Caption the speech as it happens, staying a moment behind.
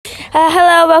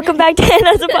Hello, welcome back to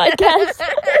another podcast.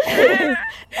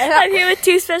 I'm here with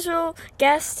two special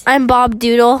guests. I'm Bob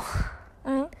Doodle.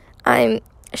 I'm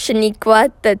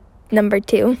Shaniqua, the number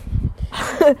 2.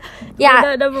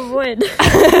 No, number 1.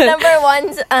 Number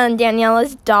 1's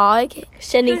Daniela's dog,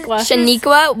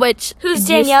 Shaniqua. which Who's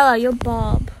Daniela? You're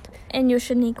Bob. And you're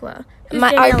Shaniqua. Who's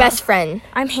our Daniela? best friend.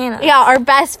 I'm Hannah. Yeah, our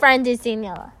best friend is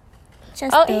Daniela.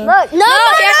 Just Oh, babe. look. No,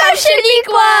 here comes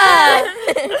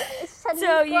Shaniqua.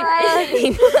 So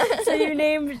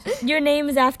your name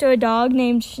is after a dog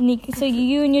named Shaniqua. So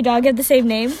you and your dog have the same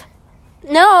name?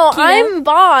 No, Kita? I'm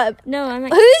Bob. No, I'm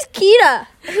like Who's Kita?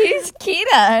 Who's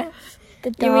Kita?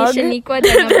 the You mean dog. Shaniqua,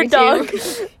 the number 2? dog.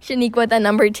 Shaniqua, the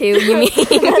number 2. You mean?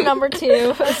 Number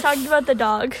 2. I was talking about the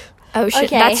dog. Oh, Okay.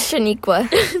 that's Shaniqua.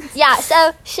 Yeah,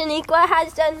 so Shaniqua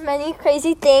has done many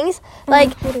crazy things.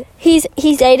 Like, he's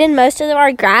eaten most of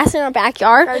our grass in our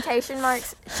backyard. Quotation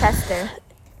marks, Chester.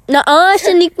 Nuh-uh,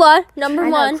 Shaniqua, number I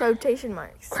know, 1. quotation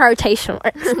marks. Quotation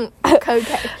marks. Okay.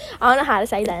 I don't know how to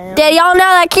say that. Did y'all know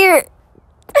that cute?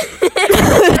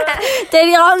 Did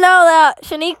y'all know that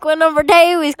Shaniqua number 2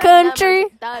 is country?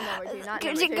 The number 2, not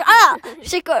number 2.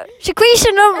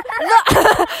 Shaquisha number. No.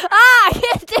 I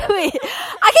can't do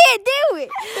it.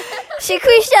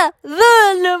 Shaquisha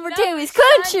the number 2 is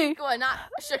country. Shaniqua, not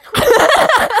Shaquisha.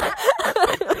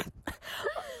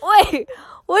 Wait,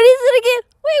 what is it again?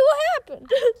 Wait, what happened?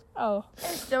 Oh,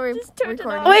 still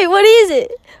recording. Wait, what is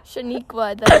it?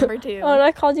 Shaniqua, the number 2. Oh, and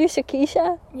I called you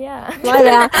Shakisha? Yeah. My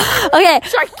bad. Okay.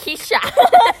 Sharkeisha.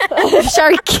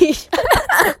 Sharkeisha.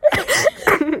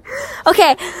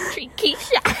 Okay.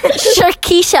 Sharkeisha.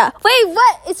 Sharkeisha. Wait,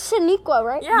 what? It's Shaniqua,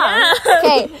 right? Yeah.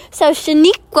 Okay, so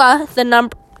Shaniqua,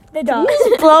 The dog.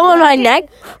 blow on my neck.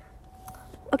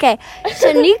 Okay,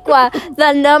 Shaniqua,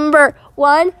 the number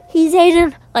 1, he's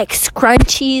eaten like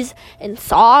scrunchies and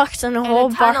socks and a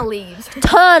whole ton of leaves.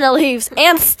 ton of leaves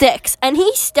and sticks, and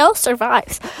he still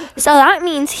survives. So that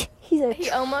means He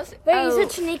almost. Wait, you said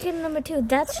Shanika number 2.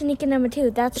 That's Shanika number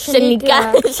 2. That's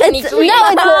Shanika. Shanika. no,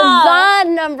 it's the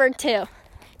number 2.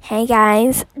 Hey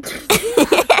guys.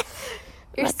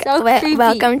 You're so creepy.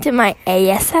 Welcome to my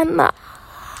ASMR.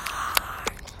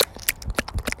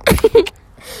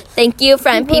 Thank you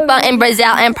from people in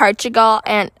Brazil and Portugal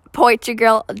and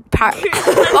Portugal, and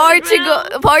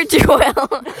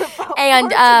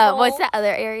what's that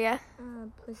other area?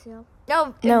 Brazil.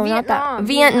 No, Not that.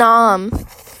 Vietnam.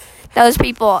 Those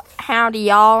people. Howdy,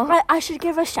 y'all. I should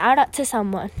give a shout out to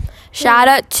someone. Shout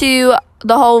out to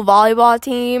the whole volleyball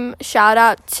team. Shout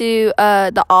out to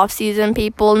the off-season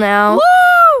people now.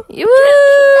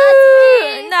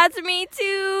 Woo! That's me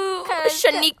too.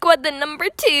 Shaniqua, the number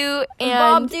 2,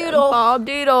 and Bob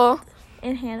Doodle.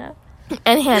 And Hannah.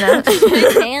 And Hannah.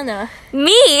 Hannah.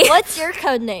 Me? What's your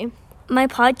code name? My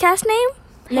podcast name?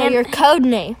 No, your code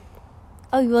name.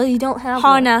 Oh, well, you don't have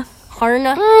one. Hannah.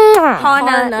 Harna.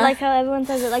 Hannah. Like how everyone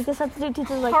says it. Like the substitute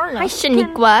teacher's like, Hi,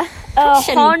 Shaniqua.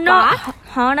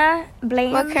 Hannah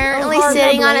Blaine. We're currently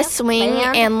sitting on a swing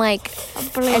and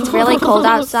it's really cold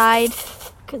outside.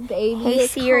 Baby, Hey,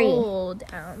 it's Siri. cold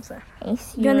outside.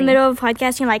 You're in the middle of a podcast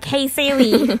and you're like, hey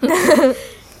Siri.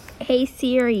 Hey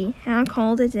Siri, how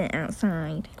cold is it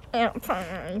outside?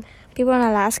 People in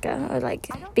Alaska are like,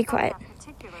 be quiet.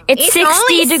 It's 60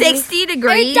 only degrees. 60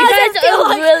 degrees.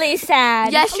 Really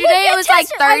sad. Yesterday it was like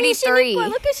 33.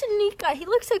 Look at Shanika. He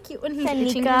looks so cute when he's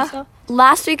pitching Shanika. himself.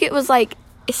 Last week it was like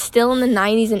still in the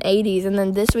 90s and 80s, and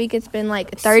then this week it's been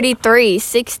like 33,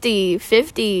 60,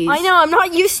 50s. I know, I'm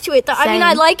not used to it. I mean, Same.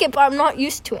 I like it, but I'm not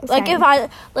used to it. Like, Same. if I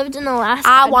lived in Alaska,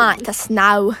 I I'd want be- the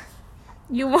snow.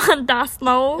 You want that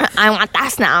snow? I want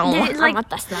that snow. Like, want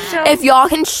the snow. so If y'all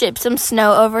can ship some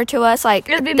snow over to us, like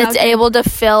It'll be that's melted. able to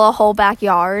fill a whole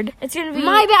backyard. it's gonna be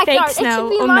My backyard. fake It snow should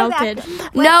be or my melted.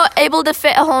 backyard. No, able to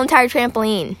fit a whole entire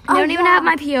trampoline. I don't even have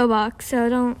my PO box, so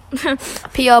don't.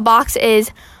 PO box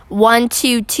is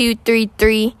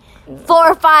 12233.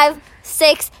 4, 5,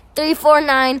 6, 3, 4,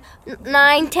 9,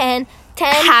 9, 10,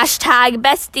 10. Hashtag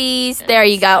besties. There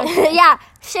you go. Yeah,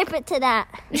 ship it to that.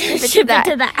 Ship it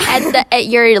to that. At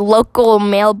your local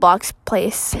mailbox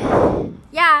place.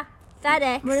 Yeah,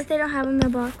 FedEx. What if they don't have a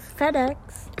mailbox? FedEx.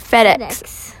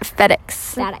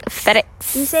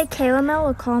 FedEx. You say caramel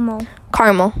or caramel?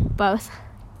 Caramel. Both.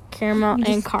 Caramel You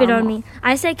and just spit on caramel. me.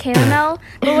 I say caramel,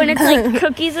 but when it's like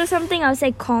cookies or something, I would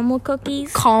say caramel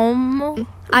cookies. Caramel.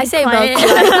 I say both. quiet.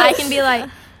 I can be like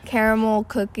caramel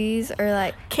cookies or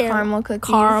like caramel cookies.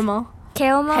 Caramel.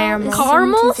 Caramel. Caramel. is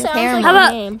Caramel something sounds Caramel. like How a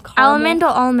about name. Caramel. almond or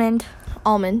almond?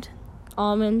 Almond.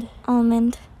 Almond.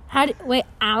 Almond. Wait,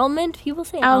 almond? People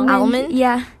say almond. Almond?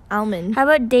 Yeah. Almond. How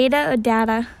about data or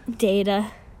data?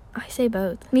 Data. I say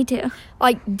both. Me too.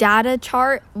 Like data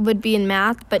chart would be in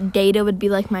math, but data would be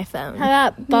like my phone. How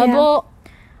about bubble?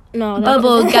 No, that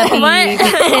Bubble was- guppy. I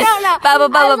don't know. Bubble,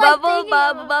 bubble, like bubble, thinking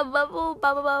bubble, of- bubble, bubble,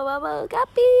 bubble, bubble,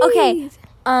 guppy. Okay.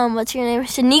 What's your name?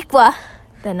 Shaniqua.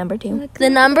 Then number 2. The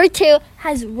number 2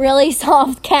 has really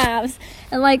soft calves.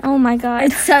 And like, Oh my god.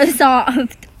 it's so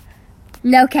soft.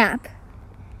 No cap.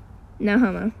 No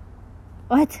homo.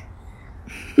 What?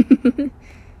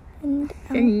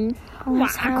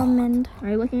 Almond. Are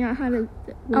you looking at how to?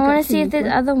 I want to see if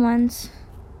there's other ones.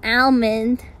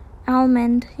 Almond.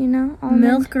 Almond, you know? Almond.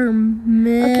 Milk or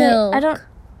milk? Okay, I don't.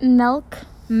 Milk.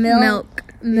 Milk.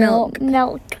 Milk.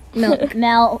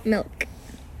 Milk.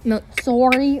 Milk.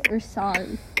 Sorry or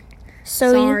sorry?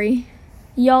 So Sorry.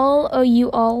 y'all or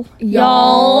you all?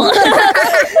 Y'all.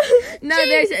 No,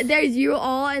 there's you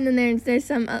all, and then there's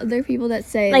some other people that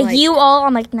say Like you all?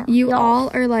 I'm like, no. You y'all.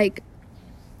 all are like,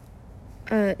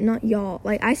 not y'all.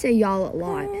 Like I say y'all a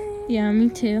lot. Yeah, me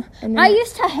too. And I then-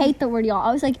 used to hate the word y'all.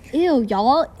 I was like, ew,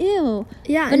 y'all, ew.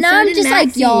 Yeah, But and now so I'm did just like,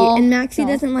 Maxie, y'all. And Maxie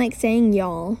Y'all. doesn't like saying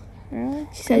y'all.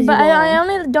 She says But y'all. I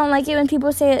only don't like it when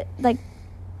people say it like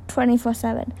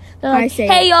 24/7. They're I like, say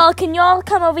hey it. y'all, can y'all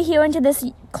come over here into this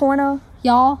corner?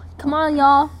 Y'all, come on,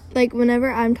 y'all. Like whenever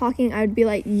I'm talking, I would be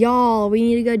like, y'all, we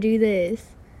need to go do this.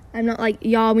 I'm not like,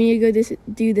 y'all, we need to go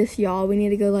do this, y'all. We need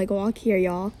to go like walk here,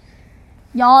 y'all.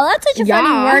 Y'all, that's such a funny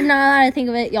Yeah. word now that I think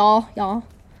of it. Y'all. Y'all.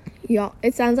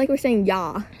 It sounds like we're saying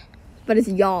y'all, but it's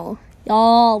y'all.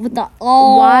 Y'all, with the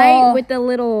oh. Why with the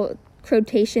little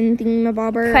quotation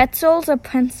thingamabobber? Pretzels or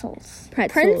pencils?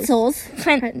 Pretzels?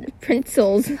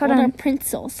 Pretzels. Hold What are on.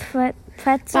 pretzels?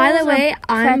 Pretzels. By the or way,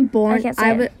 I'm born. can't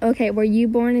say it. Okay, were you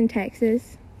born in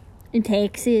Texas? In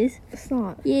Texas?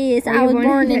 Stop. Yes, Were I you was born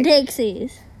born in in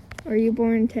Texas. Were you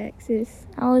born in Texas?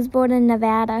 I was born in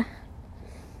Nevada.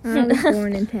 I was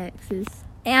born in Texas.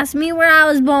 Ask me where I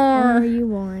was Where were born. you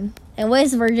born? In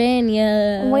West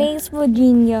Virginia. West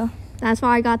Virginia. That's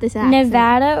why I got this accent.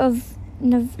 Nevada of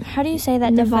how do you say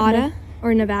that? Nevada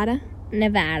or Nevada?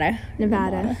 Nevada.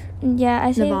 Nevada. differently? Yeah,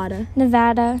 I say Nevada.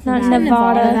 Nevada, not Nevada.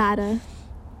 Nevada. Nevada.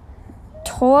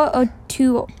 Tor or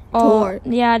two? Tor.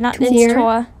 Yeah, not Tor. it's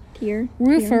Tor. Tier.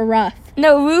 Roof or rough?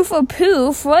 No, roof or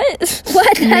poof. What?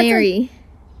 What? Mary.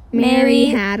 Mary. Mary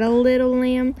had a little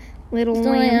lamb. Little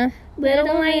lamb. Little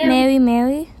lamb.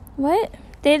 Mary. What?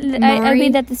 I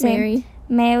read that the same. Mary.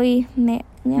 Mary. Yeah.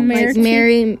 Mary. Like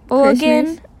Mary. Oregon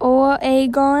Christmas. or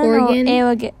Oregon Oregon.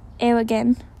 or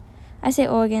Oregon. I say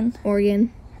Oregon.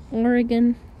 Oregon.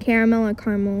 Oregon. Caramel or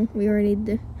caramel. We already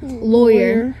did.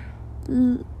 Lawyer.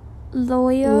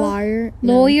 Lawyer. Liar.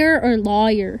 No. Lawyer or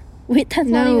lawyer? Wait, that's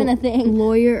not No, even a thing.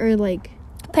 Lawyer or like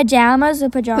Pajamas or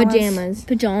pajamas? pajamas.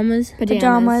 Pajamas.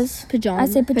 Pajamas. Pajamas. I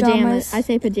say pajamas. I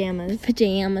say pajamas.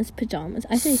 Pajamas.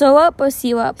 I say Syrup or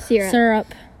syrup? Syrup.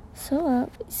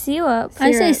 syrup. Syrup.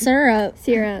 I say syrup.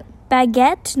 Syrup.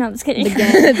 Baguette? No, I'm just kidding.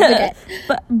 Baguette.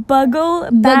 Buggle.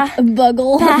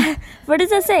 Buggle. What does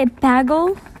that say?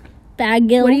 Bagel?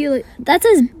 Bagel. What do you? That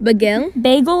says Bagel.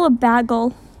 Bagel or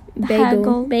bagel?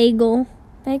 Bagel. bagel.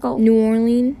 Bagel. New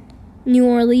Orleans. New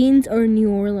Orleans or New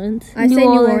Orleans? I New say New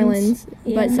Orleans. Orleans,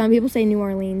 Yeah. but some people say New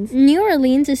Orleans. New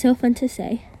Orleans is so fun to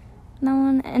say. No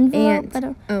one. Envelope? Aunt. I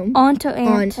don't. Oh. Aunt or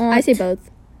aunt? Aunt. I say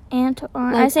both. Aunt or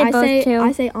aunt? Like, I say both too.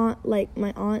 I say aunt, like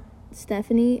my aunt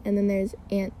Stephanie, and then there's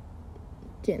Aunt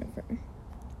Jennifer.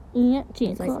 Yeah,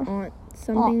 It's like aunt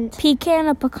something. Pecan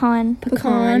or pecan?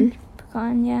 Pecan.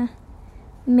 Pecan, yeah.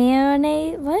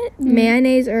 Mayonnaise? What?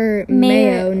 Mayonnaise or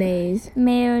mayonnaise?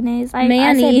 Mayonnaise. I say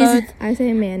Mayonnaise. both. I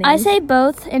say mayonnaise. I say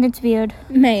both, and it's weird.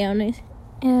 Mayonnaise.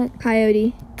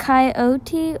 coyote.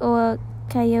 Coyote or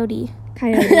coyote?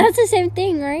 Coyote. That's the same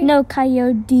thing, right? No,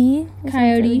 coyote.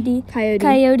 Coyote. Coyote.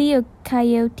 Coyote or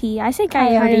coyote? I say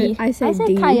coyote. I say I say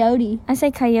D. coyote. I say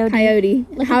coyote. Coyote.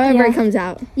 Look at- However yeah. it comes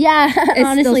out. Yeah, It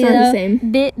honestly still sounds though. the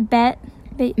same. Bit.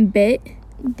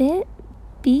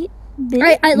 Beat.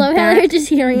 I love how Bat. they're just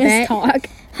hearing us Bat.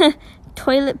 talk.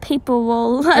 Toilet paper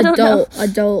roll. I don't know.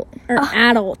 Adult. Or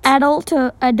adult. Adult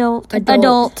or adult?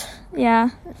 Adult. Yeah.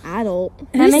 Adult.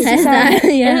 That makes you says sound. that?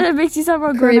 Yeah. It makes you sound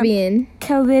more grown up. Caribbean.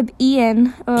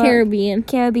 Caribbean. Or Caribbean.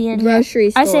 Caribbean. yeah.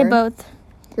 Grocery store. I say both.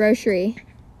 Grocery.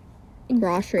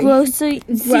 Grocery. Grocery.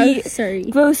 Grocery.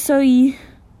 Grocery.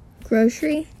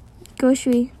 Grocery.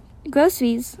 Grocery.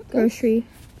 Groceries. Grocery.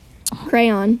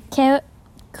 Crayon.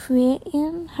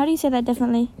 Crayon? How do you say that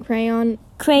differently? Crayon.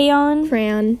 Crayon.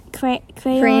 Crayon.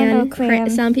 Crayon or crayon?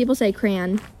 Some people say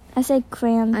crayon. I say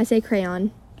crayon. I say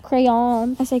crayon.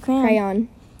 Crayon. I say crayon. Crayon.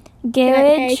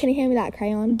 Garage. Hey, can you hand me that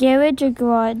crayon? Garage or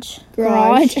garage?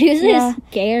 Garage. Who's Yeah. this?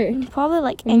 Scared. Probably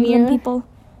like England Mirror. people.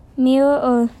 Mirror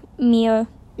or mirror?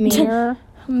 Mirror.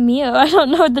 Mio. I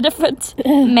don't know the difference.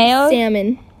 Mayo.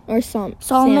 Salmon or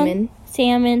Salmon.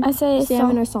 Salmon. I say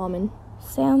salmon or salmon.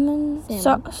 Salmon.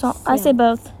 Salmon. I say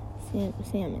both.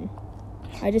 Salmon.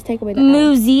 I just take away the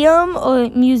Museum or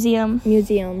museum?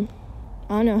 Museum.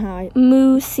 I don't know how I...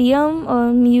 Museum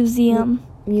or museum?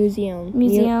 Museum.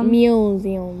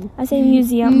 Museum. I say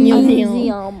museum.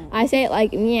 Museum. I say it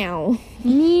like meow.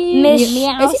 Mish. Is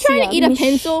he trying to eat a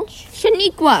pencil?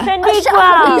 Shaniqua.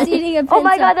 Shaniqua. He's eating a pencil. Oh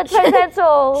my god, that's my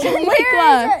pencil.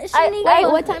 Shaniqua.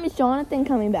 Wait, what time is Jonathan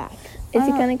coming back? Is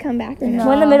he gonna come back or no?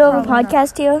 We're in the middle of a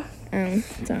podcast here.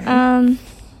 Sorry.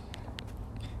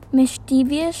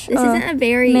 Mischievous. This isn't a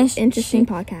very interesting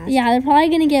podcast. Yeah, they're probably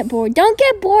gonna get bored. Don't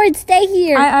get bored. Stay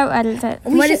here. I edited it.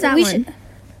 What is that one?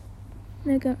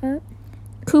 No, go up.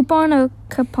 Coupon or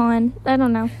coupon? I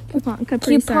don't know. Coupon.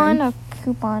 Coupon or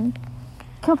coupon?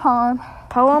 Coupon.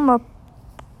 Poem or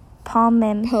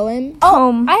poem? Poem.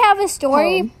 Poem. I have a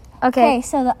story. Okay. Okay,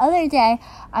 so the other day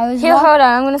I was Here, hold on.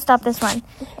 I'm gonna stop this one,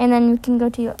 and then we can go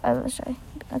to your other story.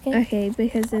 Okay. Okay,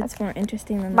 because it's more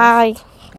interesting than this. Bye.